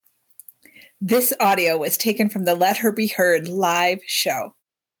This audio was taken from the Let Her Be Heard live show.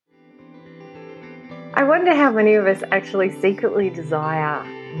 I wonder how many of us actually secretly desire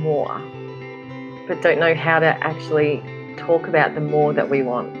more, but don't know how to actually talk about the more that we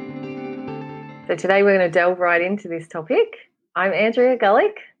want. So today we're going to delve right into this topic. I'm Andrea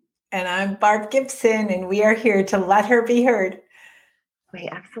Gullick. And I'm Barb Gibson, and we are here to let her be heard. We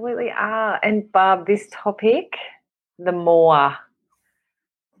absolutely are. And Barb, this topic, the more.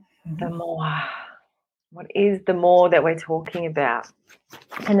 The more. What is the more that we're talking about?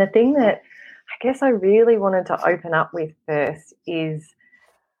 And the thing that I guess I really wanted to open up with first is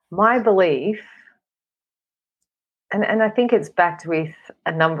my belief, and I think it's backed with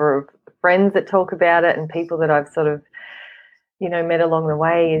a number of friends that talk about it and people that I've sort of, met along the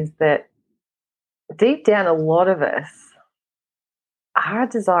way, is that deep down a lot of us are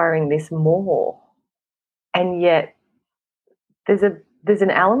desiring this more. And yet there's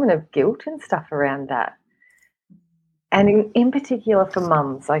an element of guilt and stuff around that. And in particular for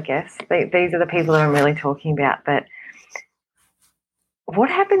mums, I guess, these are the people that I'm really talking about, that what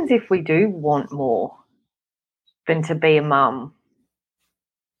happens if we do want more than to be a mum?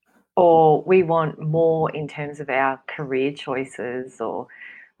 Or we want more in terms of our career choices or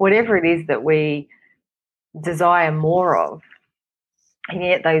whatever it is that we desire more of. And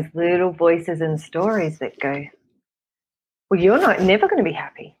yet those little voices and stories that go, well, you're never going to be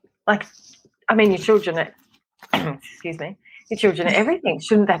happy. Your children are, excuse me, your children are everything.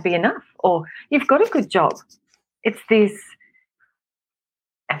 Shouldn't that be enough? Or you've got a good job. It's this,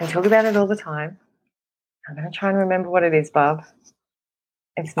 and we talk about it all the time. I'm going to try and remember what it is, Barb.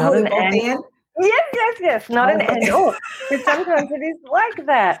 It's not an and. Yes. Not an and or. Because sometimes it is like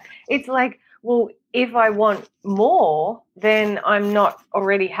that. It's like, well, if I want more, then I'm not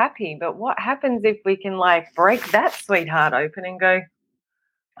already happy. But what happens if we can break that sweetheart open and go,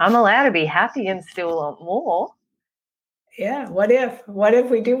 I'm allowed to be happy and still want more? Yeah. What if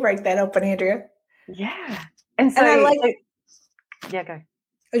we do break that open, Andrea? Yeah. And so, yeah, go.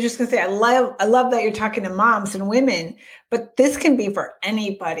 I was just going to say, I love that you're talking to moms and women, but this can be for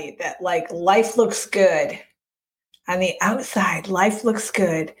anybody that life looks good on the outside. Life looks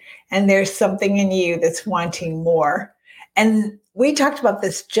good. And there's something in you that's wanting more. And we talked about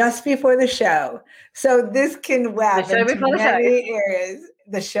this just before the show. So this can web into many areas.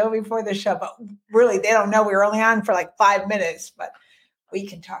 The show before the show, but really they don't know we were only on for 5 minutes, but we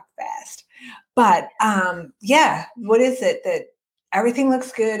can talk fast. But what is it that everything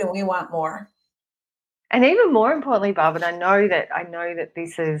looks good and we want more? And even more importantly, Barb, and I know that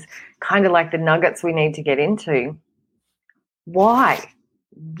this is kind of like the nuggets we need to get into. Why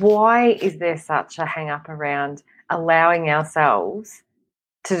is there such a hang up around allowing ourselves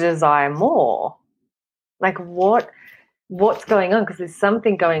to desire more? What's going on? Because there's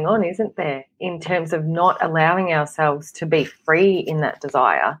something going on, isn't there, in terms of not allowing ourselves to be free in that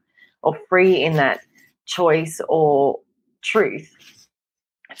desire or free in that choice or truth.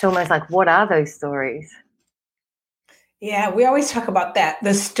 It's almost like, what are those stories? Yeah, we always talk about that,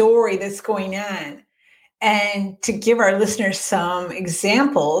 the story that's going on. And to give our listeners some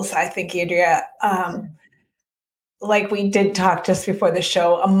examples, I think, Andrea, like we did talk just before the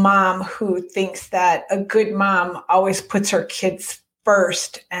show, a mom who thinks that a good mom always puts her kids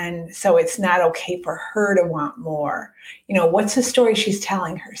first. And so it's not okay for her to want more. What's the story she's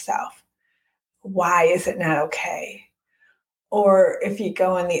telling herself? Why is it not okay? Or if you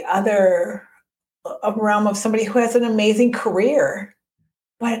go in the other realm of somebody who has an amazing career,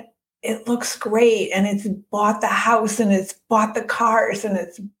 but it looks great and it's bought the house and it's bought the cars and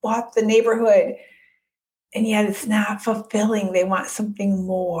it's bought the neighborhood, and yet it's not fulfilling. They want something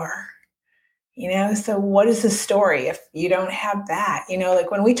more, so what is the story if you don't have that?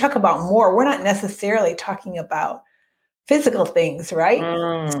 When we talk about more, we're not necessarily talking about physical things, right?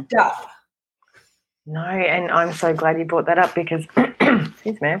 Stuff. No, and I'm so glad you brought that up because,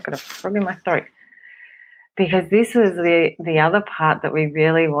 excuse me, I've got a frog in my throat. Because this was the other part that we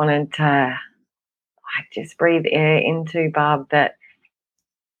really wanted to just breathe air into, Barb, that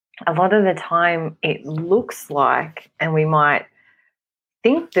a lot of the time it looks like, and we might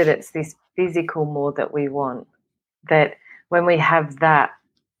think that it's this physical more that we want, that when we have that,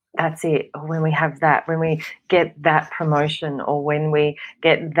 that's it. Or when we have that, when we get that promotion, or when we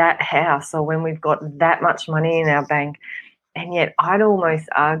get that house, or when we've got that much money in our bank. And yet I'd almost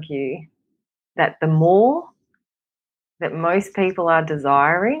argue that the more that most people are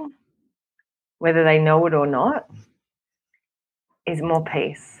desiring, whether they know it or not, is more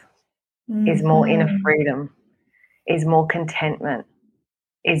peace, is more inner freedom, is more contentment,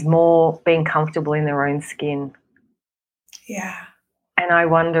 is more being comfortable in their own skin. Yeah. And I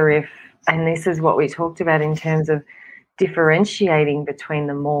wonder if And this is what we talked about in terms of differentiating between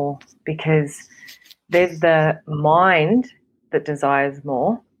the more, because there's the mind that desires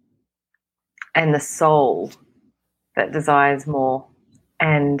more and the soul that desires more.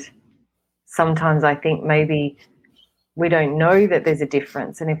 And sometimes I think maybe we don't know that there's a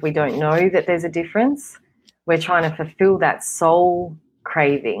difference. And if we don't know that there's a difference, we're trying to fulfill that soul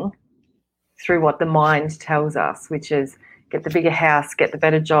craving through what the mind tells us, which is get the bigger house, get the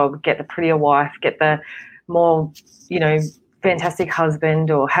better job, get the prettier wife, get the more, fantastic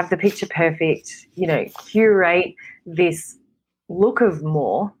husband, or have the picture perfect, curate this look of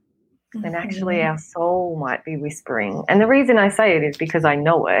more. And actually our soul might be whispering. And the reason I say it is because I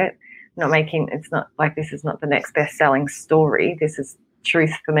know it. It's not like this is not the next best-selling story. This is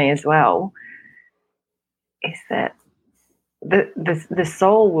truth for me as well. Is that the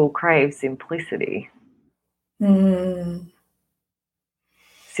soul will crave simplicity.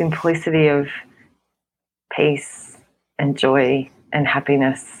 Simplicity of peace and joy and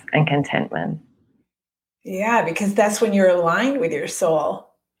happiness and contentment. Yeah, because that's when you're aligned with your soul.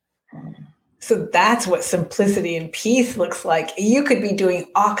 So that's what simplicity and peace looks like. You could be doing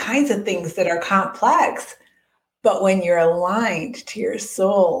all kinds of things that are complex, but when you're aligned to your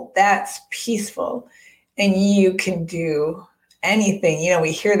soul, that's peaceful. And you can do anything.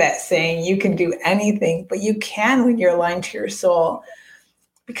 We hear that saying, you can do anything, but you can when you're aligned to your soul,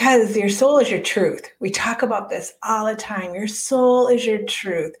 because your soul is your truth. We talk about this all the time. Your soul is your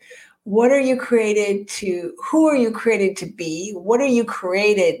truth. What are you created to? Who are you created to be? What are you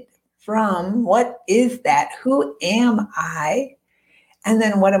created from? What is that? Who am I? And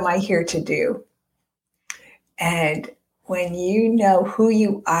then what am I here to do? And when you know who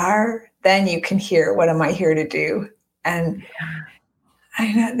you are, then you can hear, what am I here to do? And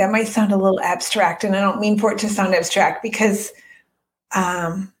I know that might sound a little abstract, and I don't mean for it to sound abstract, because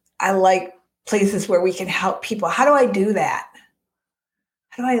I like places where we can help people. How do I do that?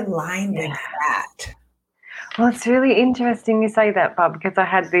 How do I align with that? Well, it's really interesting you say that, Bob, because I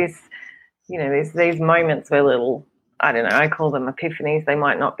had this, these moments where little, I don't know, I call them epiphanies. They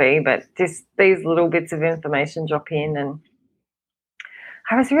might not be, but just these little bits of information drop in. And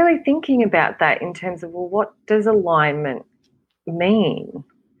I was really thinking about that in terms of, well, what does alignment mean?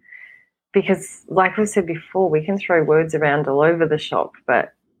 Because like we said before, we can throw words around all over the shop,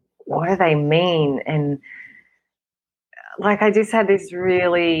 but what do they mean? And like I just had this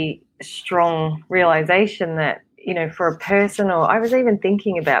really strong realization that, for a person, or I was even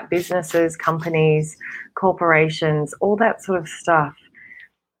thinking about businesses, companies, corporations, all that sort of stuff,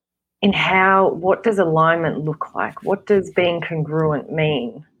 in what does alignment look like? What does being congruent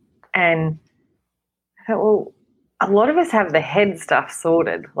mean? And I thought, well, a lot of us have the head stuff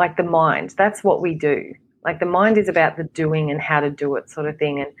sorted, like the mind. That's what we do. Like the mind is about the doing and how to do it sort of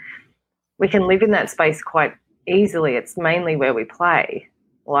thing. And we can live in that space quite easily. It's mainly where we play,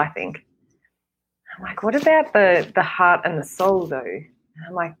 well, I think. I'm like, what about the heart and the soul, though? And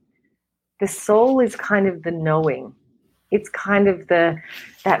I'm like, the soul is kind of the knowing. It's kind of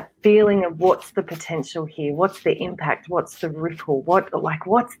that feeling of what's the potential here, what's the impact, what's the ripple,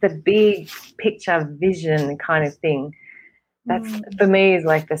 what's the big picture vision kind of thing. That's for me is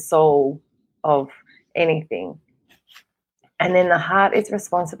like the soul of anything. And then the heart is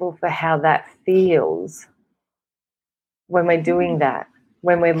responsible for how that feels when we're doing that,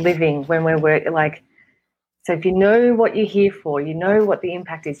 when we're living, when we're working. Like, so if you know what you're here for, you know what the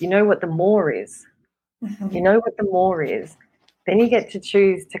impact is, you know what the more is, you know what the more is, then you get to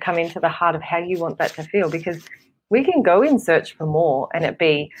choose to come into the heart of how you want that to feel. Because we can go in search for more and it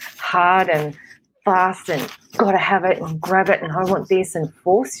be hard and fast and got to have it and grab it and I want this and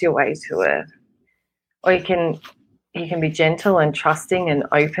force your way to it. Or you can be gentle and trusting and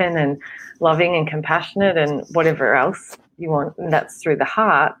open and loving and compassionate and whatever else you want, and that's through the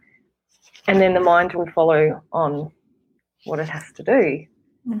heart. And then the mind will follow on what it has to do.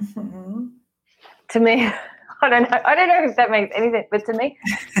 To me, I don't know if that makes any sense, but to me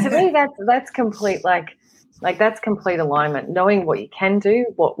that's complete, like that's complete alignment, knowing what you can do,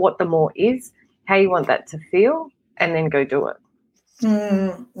 what the more is, how you want that to feel, and then go do it.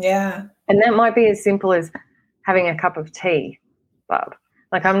 Yeah. And that might be as simple as having a cup of tea, Barb.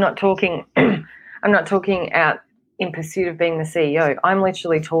 Like I'm not talking out in pursuit of being the CEO. I'm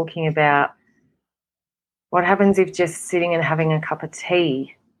literally talking about what happens if just sitting and having a cup of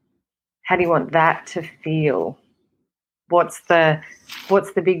tea, how do you want that to feel? What's the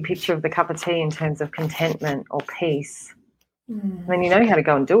big picture of the cup of tea in terms of contentment or peace? And then you know how to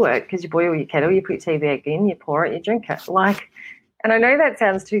go and do it, because you boil your kettle, you put your tea bag in, you pour it, you drink it. And I know that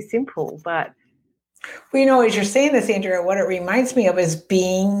sounds too simple, but Well, as you're saying this, Andrea, what it reminds me of is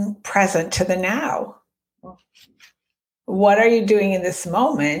being present to the now. What are you doing in this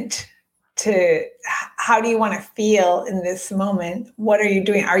moment? How do you want to feel in this moment? What are you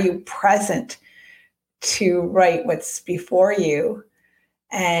doing? Are you present to right what's before you?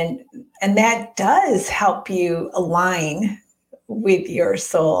 And that does help you align with your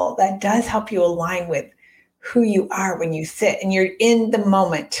soul. That does help you align with who you are when you sit and you're in the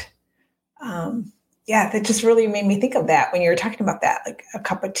moment. That just really made me think of that when you were talking about that, like a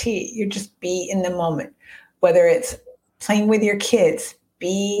cup of tea. You just be in the moment, whether it's playing with your kids,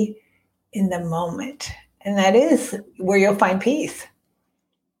 be in the moment. And that is where you'll find peace.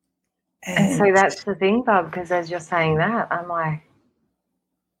 And so that's the thing, Bob, because as you're saying that, I'm like,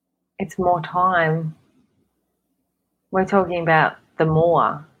 it's more time. We're talking about the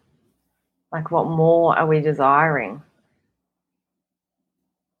more. Like, what more are we desiring?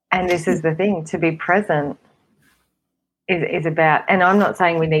 And this is the thing, to be present is about, and I'm not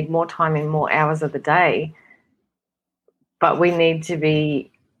saying we need more time in more hours of the day, but we need to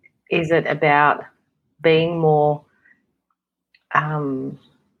be, is it about being more,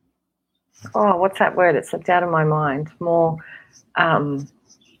 what's that word? It slipped out of my mind. More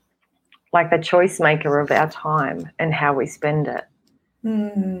like the choice maker of our time and how we spend it.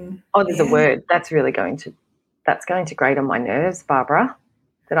 There's a word that's going to grate on my nerves, Barbara,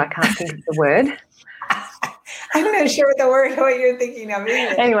 that I can't think of the word. I'm not sure what you're thinking of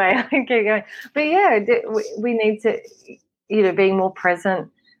either. Anyway, I keep going. But yeah, we need to, being more present.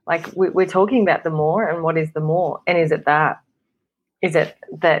 Like we're talking about the more, and what is the more? And is it that? Is it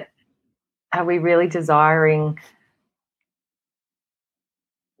that? Are we really desiring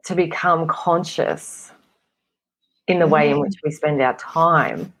to become conscious in the way in which we spend our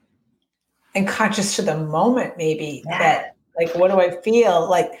time? And conscious to the moment, maybe, that, like, what do I feel?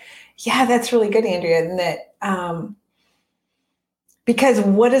 Like, yeah, that's really good, Andrea. And that, because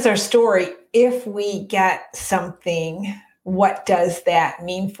what is our story? If we get something, what does that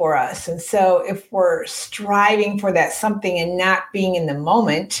mean for us? And so if we're striving for that something and not being in the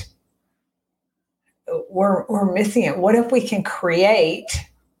moment, we're missing it. What if we can create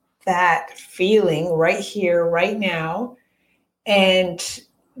that feeling right here, right now, and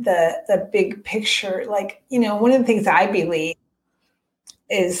the big picture? Like, one of the things I believe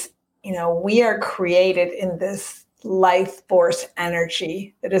is, we are created in this life force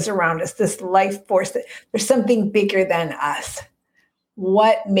energy that is around us, this life force, that there's something bigger than us.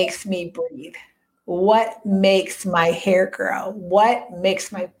 What makes me breathe? What makes my hair grow? What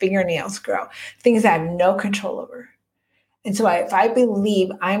makes my fingernails grow? Things I have no control over. And so if I believe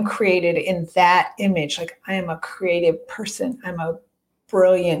I'm created in that image, like I am a creative person, I'm a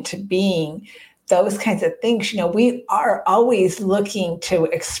brilliant being, those kinds of things, we are always looking to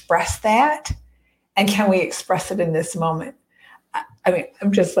express that. And can we express it in this moment? I mean,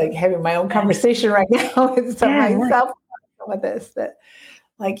 I'm just like having my own conversation right now with myself with this, that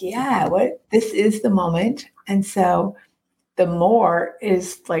like, this is the moment. And so the more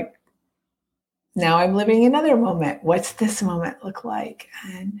is like, now I'm living another moment. What's this moment look like?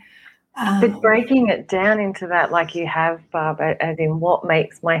 And but breaking it down into that, like you have, Barb, as in what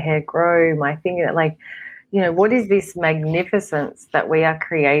makes my hair grow, my finger, like, what is this magnificence that we are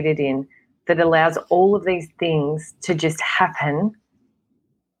created in that allows all of these things to just happen,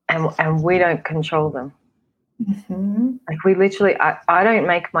 and we don't control them. Mm-hmm. Like we literally, I don't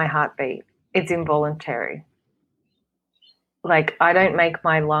make my heart beat. It's involuntary. Like I don't make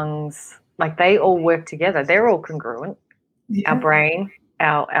my lungs, like they all work together. They're all congruent. Yeah. Our brain,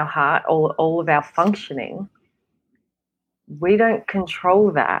 our heart, all of our functioning. We don't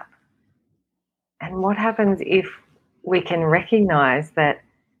control that. And what happens if we can recognize that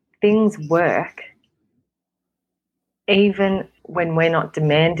things work even when we're not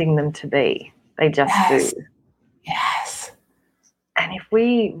demanding them to be? They just do. Yes. And if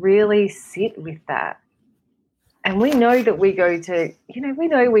we really sit with that, and we know that we go to,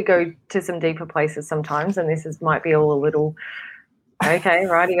 we go to some deeper places sometimes, and might be all a little, okay,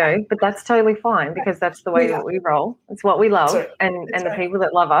 righty-go, but that's totally fine because that's the way that we roll. It's what we love, and the people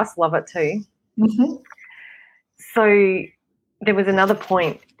that love us love it too. Mm-hmm. So there was another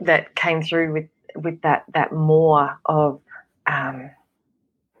point that came through with that more of,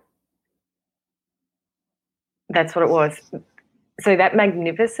 that's what it was. So that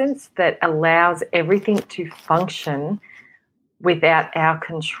magnificence that allows everything to function without our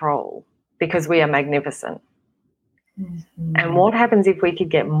control because we are magnificent. Mm-hmm. And what happens if we could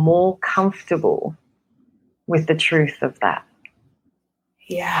get more comfortable with the truth of that?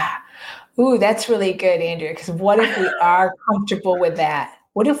 Yeah. Ooh, that's really good, Andrea, because what if we are comfortable with that?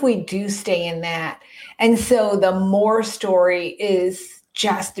 What if we do stay in that? And so the more story is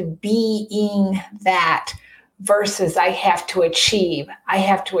just being that versus I have to achieve, I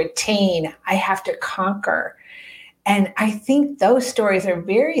have to attain, I have to conquer. And I think those stories are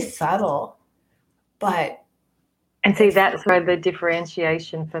very subtle, but. And see, that's where the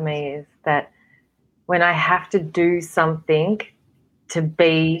differentiation for me is, that when I have to do something to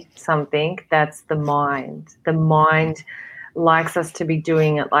be something, that's the mind. The mind likes us to be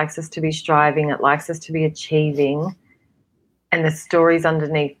doing, it likes us to be striving, it likes us to be achieving. And the stories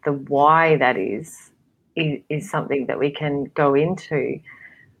underneath the why that is something that we can go into.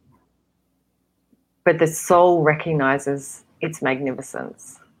 But the soul recognizes its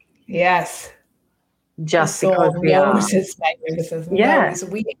magnificence. Yes. Just the soul because we are. knows it's magnificent. Yeah. Knows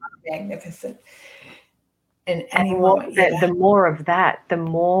we are magnificent. And the more of that, the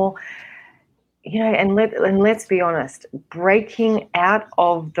more, and let's be honest, breaking out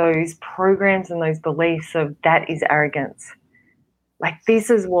of those programs and those beliefs of that is arrogance. Like, this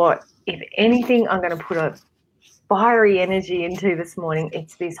is what, if anything, I'm going to put a fiery energy into this morning.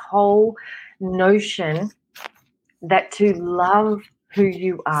 It's this whole notion that to love who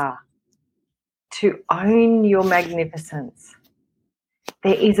you are, to own your magnificence,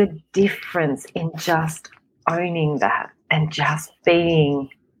 there is a difference in just owning that and just being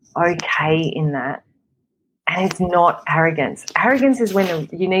okay in that. And it's not arrogance. Arrogance is when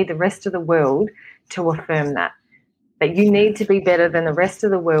you need the rest of the world to affirm that you need to be better than the rest of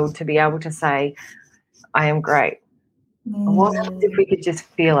the world to be able to say, I am great. What happens if we could just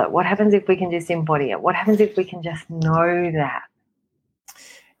feel it? What happens if we can just embody it? What happens if we can just know that?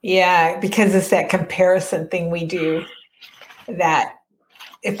 Yeah, because it's that comparison thing we do, that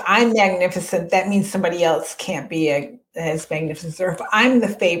if I'm magnificent, that means somebody else can't be as magnificent. Or if I'm the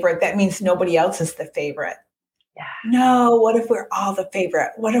favorite, that means nobody else is the favorite. Yeah. No, what if we're all the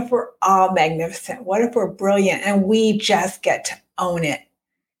favorite? What if we're all magnificent? What if we're brilliant and we just get to own it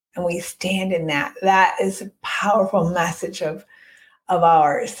and we stand in that? That is a powerful message of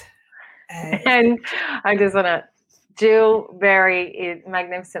ours. And I just want to, Jill Berry,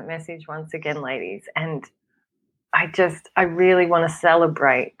 magnificent message once again, ladies. And I really want to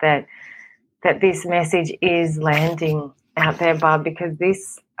celebrate that this message is landing out there, Barb, because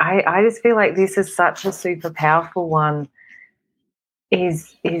I just feel like this is such a super powerful one,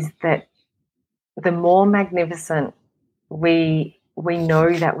 is that the more magnificent we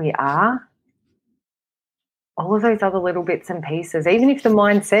know that we are, all of those other little bits and pieces, even if the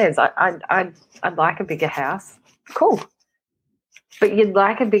mind says, I'd like a bigger house, cool. But you'd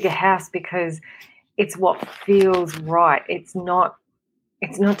like a bigger house because it's what feels right. It's not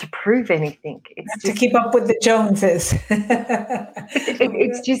to prove anything. It's just to keep up with the Joneses.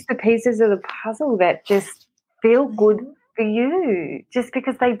 It's just the pieces of the puzzle that just feel good for you, just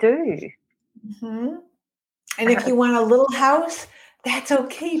because they do. Mm-hmm. And if you want a little house, that's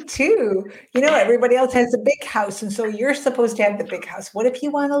okay too. Everybody else has a big house, and so you're supposed to have the big house. What if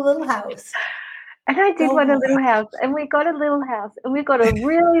you want a little house? And I did want a little house, and we got a little house, and we got a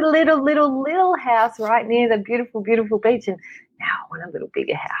really little house right near the beautiful, beautiful beach. And now I want a little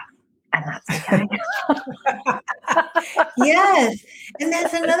bigger house, and that's okay. Yes. And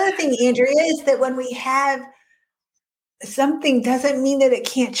that's another thing, Andrea, is that when we have something, doesn't mean that it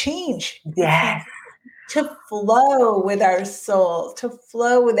can't change. Yes. To flow with our soul, to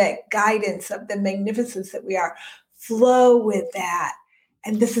flow with that guidance of the magnificence that we are, flow with that.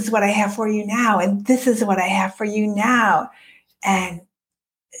 And this is what I have for you now. And this is what I have for you now. And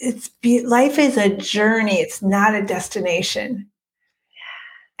life is a journey. It's not a destination.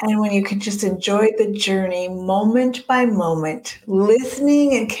 And when you can just enjoy the journey moment by moment,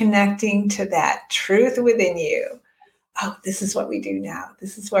 listening and connecting to that truth within you. Oh, this is what we do now.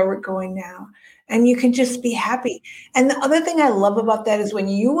 This is where we're going now. And you can just be happy. And the other thing I love about that is when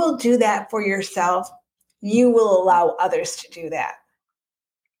you will do that for yourself, you will allow others to do that.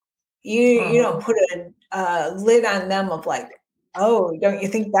 You don't put a lid on them of like, oh, don't you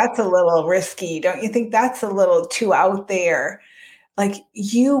think that's a little risky? Don't you think that's a little too out there? Like,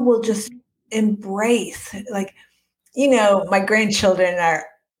 you will just embrace, like, my grandchildren are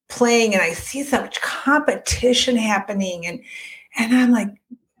playing and I see so much competition happening. And I'm like,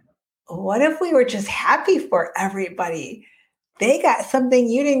 what if we were just happy for everybody? They got something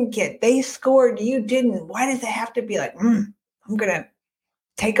you didn't get. They scored, you didn't. Why does it have to be like, I'm going to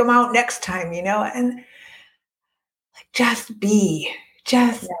take them out next time, And like, just be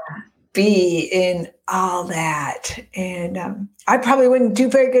in all that. And I probably wouldn't do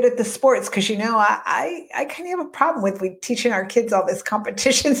very good at the sports because, I kind of have a problem with teaching our kids all this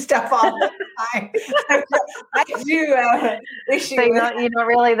competition stuff all the time. I do issue. So you're not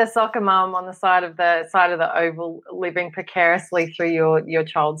really the soccer mom on the side of the oval, living precariously through your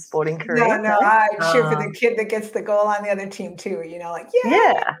child's sporting career. No, I cheer for the kid that gets the goal on the other team too.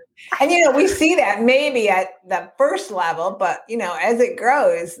 Yeah. And we see that maybe at the first level, but as it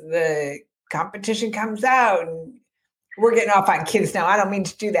grows, the competition comes out, and we're getting off on kids now. I don't mean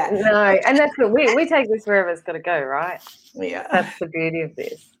to do that. No, and that's what we take this wherever it's got to go, right? Yeah, that's the beauty of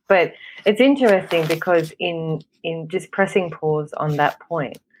this. But it's interesting because in just pressing pause on that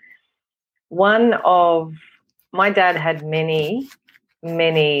point, my dad had many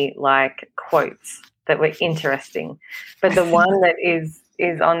like quotes that were interesting, but the one that is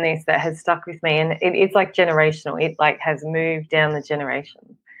on this that has stuck with me, and it's like generational. It like has moved down the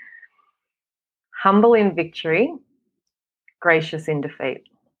generations. Humble in victory, gracious in defeat.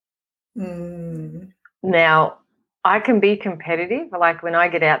 Now, I can be competitive. Like when I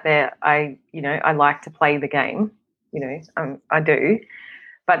get out there, I like to play the game. I do.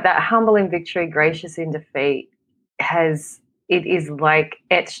 But that humble in victory, gracious in defeat it is like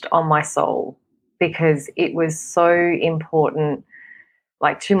etched on my soul because it was so important,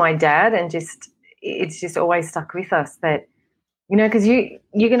 like to my dad, and it's just always stuck with us that, because you're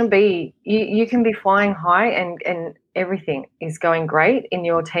going to be, you can be flying high and everything is going great in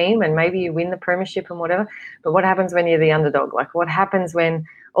your team and maybe you win the premiership and whatever, but what happens when you're the underdog? Like what happens when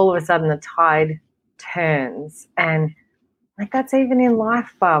all of a sudden the tide turns? And like that's even in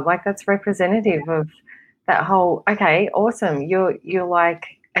life, Barb, like that's representative of that whole, okay, awesome, you're like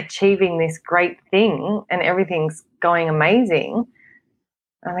achieving this great thing and everything's going amazing.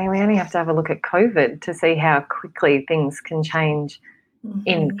 I mean, we only have to have a look at COVID to see how quickly things can change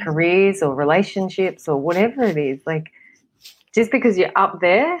in careers or relationships or whatever it is. Like, just because you're up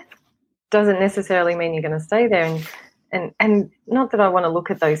there doesn't necessarily mean you're going to stay there. And not that I want to look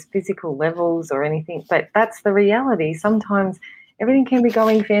at those physical levels or anything, but that's the reality. Sometimes everything can be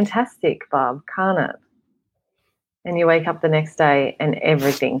going fantastic, Barb, can't it? And you wake up the next day and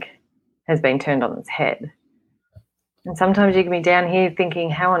everything has been turned on its head. And sometimes you can be down here thinking,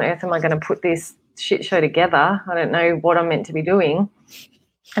 how on earth am I going to put this shit show together? I don't know what I'm meant to be doing.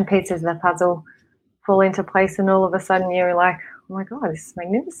 And pieces of the puzzle fall into place and all of a sudden you're like, oh my God, this is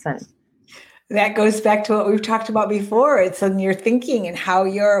magnificent. That goes back to what we've talked about before. It's in your thinking and how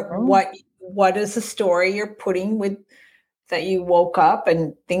what is the story you're putting with that you woke up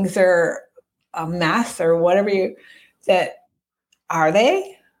and things are a mess or whatever that are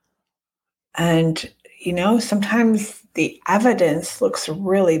they? And sometimes the evidence looks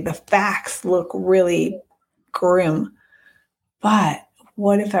the facts look really grim, but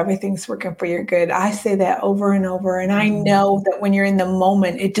what if everything's working for your good? I say that over and over. And I know that when you're in the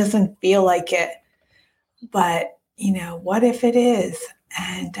moment, it doesn't feel like it, but what if it is?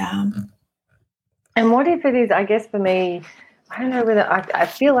 And what if it is, I guess for me, I don't know whether I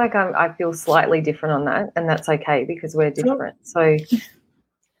feel like I feel slightly different on that, and that's okay because we're different. So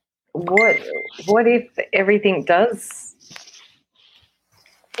what if everything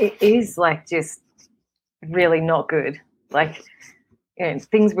it is like just really not good? Like,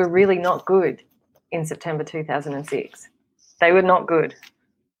 things were really not good in September 2006. They were not good.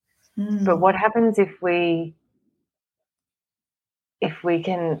 But what happens if we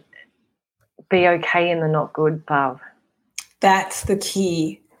can be okay in the not good, Barb? That's the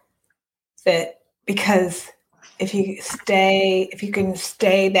key. Because if you can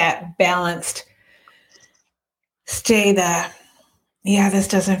stay that balanced, this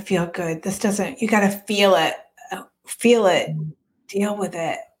doesn't feel good. You got to feel it, deal with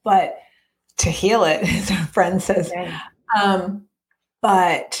it, but to heal it, as our friend says.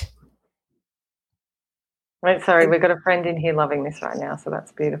 But wait, sorry, we've got a friend in here loving this right now, so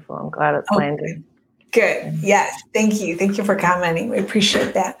that's beautiful. I'm glad it's landed. Good. Yes. Thank you. Thank you for commenting. We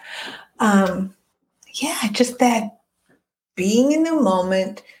appreciate that. Just that being in the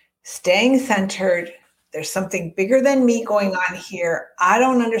moment, staying centered. There's something bigger than me going on here. I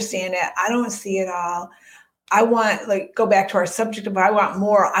don't understand it. I don't see it all. I want, go back to our subject of I want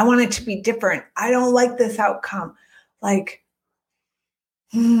more. I want it to be different. I don't like this outcome.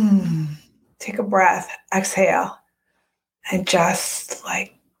 Take a breath, exhale, and just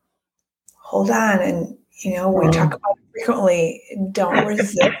hold on. And, we talk about it frequently. Don't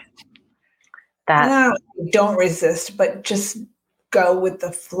resist. Don't resist, but just go with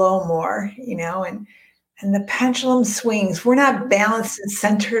the flow more, and the pendulum swings. We're not balanced and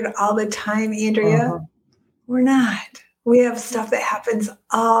centered all the time, Andrea. We're not. We have stuff that happens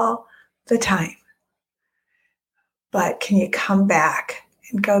all the time. but can you come back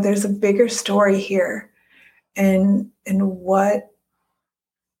and go, there's a bigger story here, and what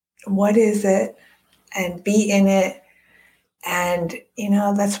is it, and be in it. And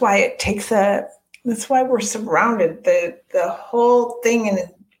that's why that's why we're surrounded. The whole thing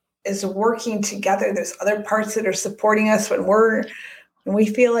is working together. There's other parts that are supporting us when we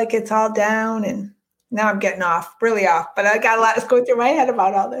feel like it's all down. And now I'm getting really off, but I got a lot that's going through my head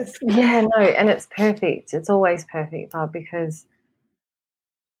about all this. Yeah, no, and it's perfect. It's always perfect, Bob, because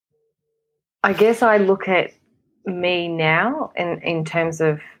I guess I look at me now in terms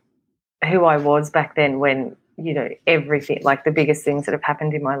of who I was back then when, everything, like the biggest things that have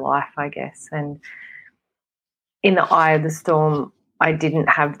happened in my life, I guess. And in the eye of the storm, I didn't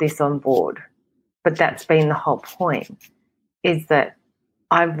have this on board. But that's been the whole point, is that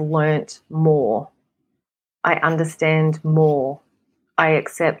I've learnt more. I understand more. I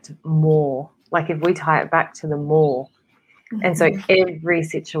accept more. Like if we tie it back to the more. Mm-hmm. And so every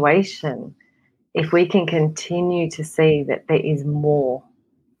situation, if we can continue to see that there is more,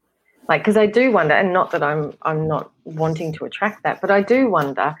 like, because I do wonder, and not that I'm not wanting to attract that, but I do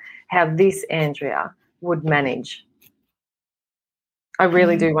wonder how this Andrea would manage. I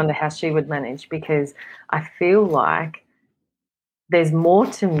really do wonder how she would manage, because I feel like there's more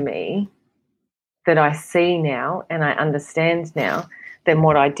to me that I see now and I understand now than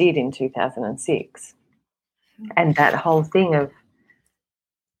what I did in 2006. And that whole thing of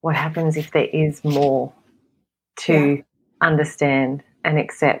what happens if there is more to understand and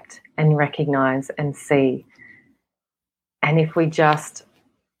accept and recognize and see. And if we just,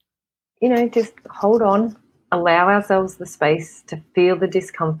 just hold on, allow ourselves the space to feel the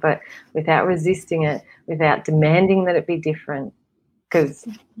discomfort without resisting it, without demanding that it be different, because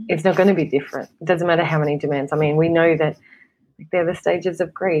it's not going to be different. It doesn't matter how many demands. I mean, we know that they're the stages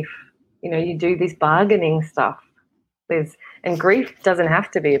of grief. You do this bargaining stuff. And grief doesn't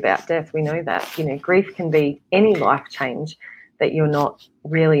have to be about death. We know that. Grief can be any life change that you're not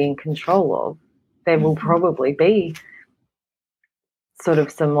really in control of. There will probably be sort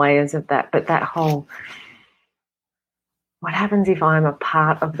of some layers of that. But that whole, what happens if I'm a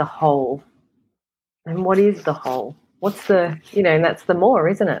part of the whole? And what is the whole? What's the, and that's the more,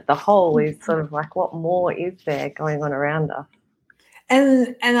 isn't it? The whole is sort of like, what more is there going on around us?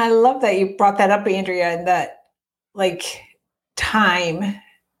 And I love that you brought that up, Andrea, and that like time,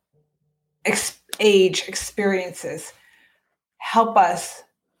 age, experiences help us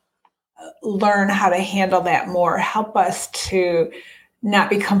learn how to handle that more, help us to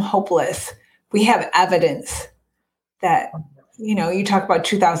not become hopeless. We have evidence that, you talk about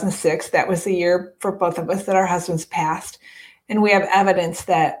 2006, that was the year for both of us that our husbands passed. And we have evidence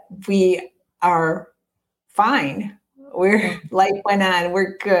that we are fine. Life went on.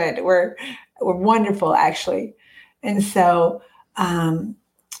 We're good. We're wonderful, actually. And so,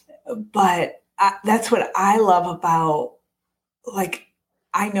 but that's what I love about, like,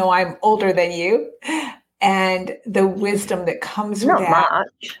 I know I'm older than you, and the wisdom that comes with that.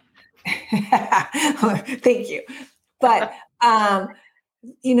 Not much. Thank you. But,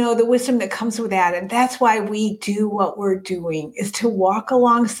 the wisdom that comes with that. And that's why we do what we're doing, is to walk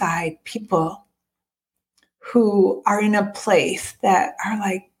alongside people who are in a place that are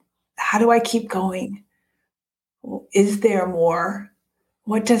like, how do I keep going? Is there more?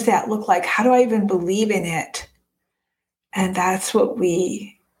 What does that look like? How do I even believe in it? And that's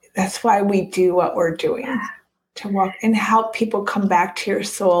why we do what we're doing, to walk and help people come back to your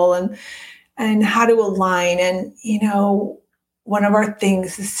soul and how to align. And, one of our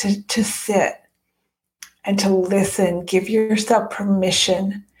things is to sit and to listen, give yourself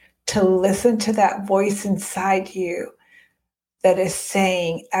permission to listen to that voice inside you that is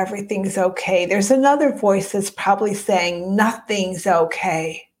saying everything's okay. There's another voice that's probably saying nothing's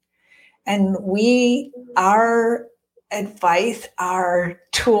okay. And our advice, our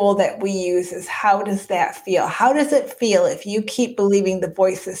tool that we use is, how does that feel? How does it feel if you keep believing the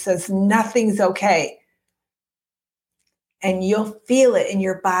voice that says nothing's okay? And you'll feel it in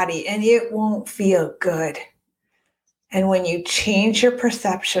your body, and it won't feel good. And when you change your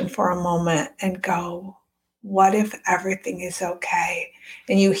perception for a moment and go, what if everything is okay?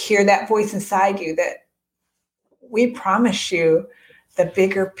 And you hear that voice inside you that, we promise you, the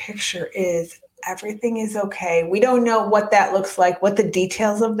bigger picture is everything is okay. We don't know what that looks like, what the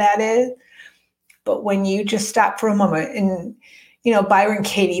details of that is. But when you just stop for a moment, and, Byron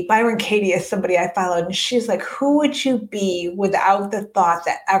Katie is somebody I followed, and she's like, who would you be without the thought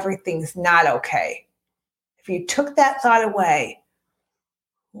that everything's not okay? If you took that thought away,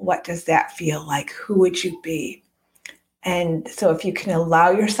 what does that feel like? Who would you be? And so if you can allow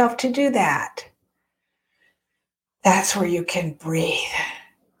yourself to do that, that's where you can breathe.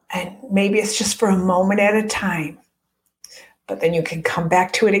 And maybe it's just for a moment at a time, but then you can come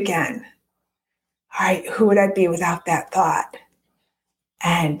back to it again. All right, who would I be without that thought?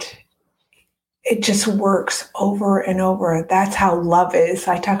 And it just works over and over. That's how love is.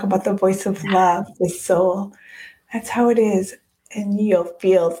 I talk about the voice of love, the soul. That's how it is. And you'll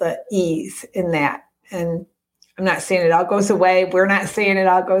feel the ease in that. And I'm not saying it all goes away. We're not saying it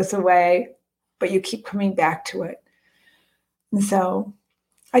all goes away, but you keep coming back to it. And so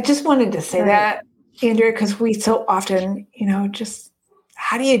I just wanted to say that, Andrea, because we so often, just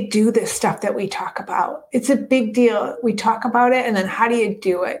how do you do this stuff that we talk about? It's a big deal. We talk about it, and then how do you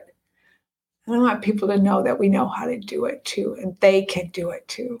do it? And I want people to know that we know how to do it too, and they can do it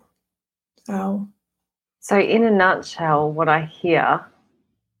too. So in a nutshell, what I hear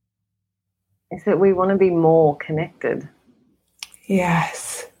is that we want to be more connected.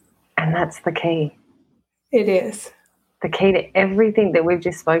 Yes. And that's the key. It is. The key to everything that we've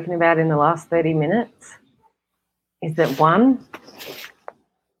just spoken about in the last 30 minutes is that, one,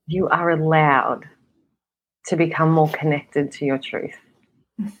 you are allowed to become more connected to your truth.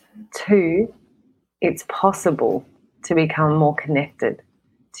 Mm-hmm. Two, it's possible to become more connected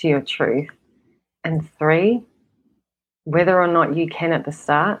to your truth. And three, whether or not you can at the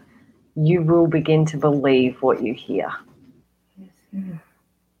start, you will begin to believe what you hear. Mm-hmm.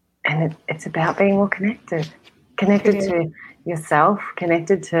 And it's about being more connected to yourself,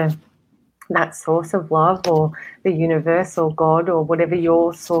 connected to that source of love or the universe or God or whatever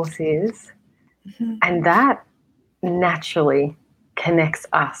your source is. Mm-hmm. And that naturally connects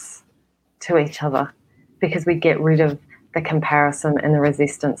us to each other because we get rid of the comparison and the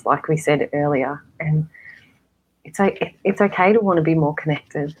resistance, like we said earlier. And it's okay to want to be more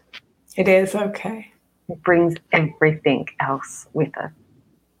connected. It is okay. It brings everything else with it.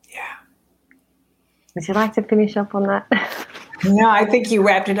 Yeah. Would you like to finish up on that? No, I think you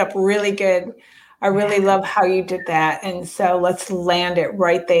wrapped it up really good. I really love how you did that. And so let's land it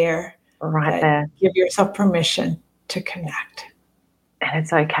right there. Right there. Give yourself permission to connect. And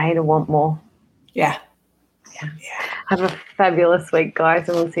it's okay to want more. Yeah. Have a fabulous week, guys,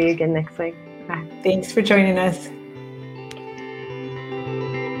 and we'll see you again next week. Bye. Thanks for joining us.